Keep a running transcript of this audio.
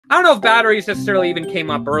I don't know if batteries necessarily even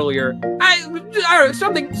came up earlier.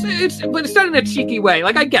 Something, but it's done in a cheeky way.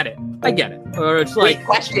 Like, I get it. Or it's like... Wait,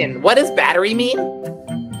 question. What does battery mean?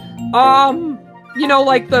 You know,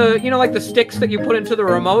 like the sticks that you put into the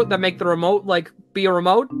remote that make the remote, like, be a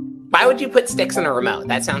remote? Why would you put sticks in a remote?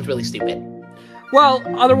 That sounds really stupid. Well,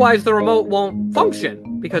 otherwise the remote won't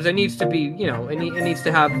function, because it needs to be, you know, it needs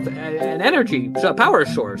to have an energy, a power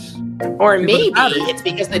source. Or maybe it's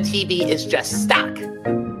because the TV is just stuck.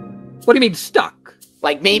 What do you mean, stuck?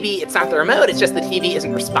 Like, maybe it's not the remote, it's just the TV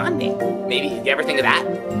isn't responding. Maybe, you ever think of that?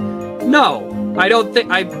 No, I don't think,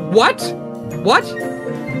 what? What?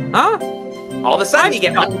 Huh? All of a sudden, you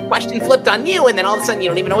get one question flipped on you, and then all of a sudden, you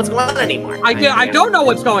don't even know what's going on anymore. I don't know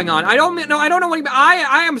what's going on. I don't know what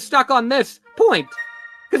I am stuck on this point.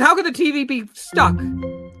 Because how could the TV be stuck?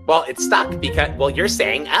 Well, it's stuck because, well, you're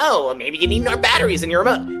saying, oh, maybe you need more batteries in your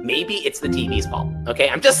remote. Maybe it's the TV's fault, okay?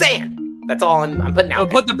 I'm just saying. That's all I'm putting out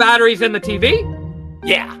there. Put the batteries in the TV?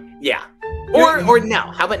 Yeah. Or no.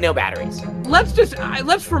 How about no batteries?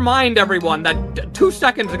 Let's remind everyone that 2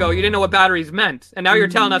 seconds ago you didn't know what batteries meant, and now you're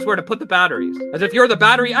telling us where to put the batteries, as if you're the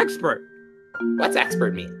battery expert. What's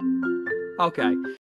expert mean? Okay.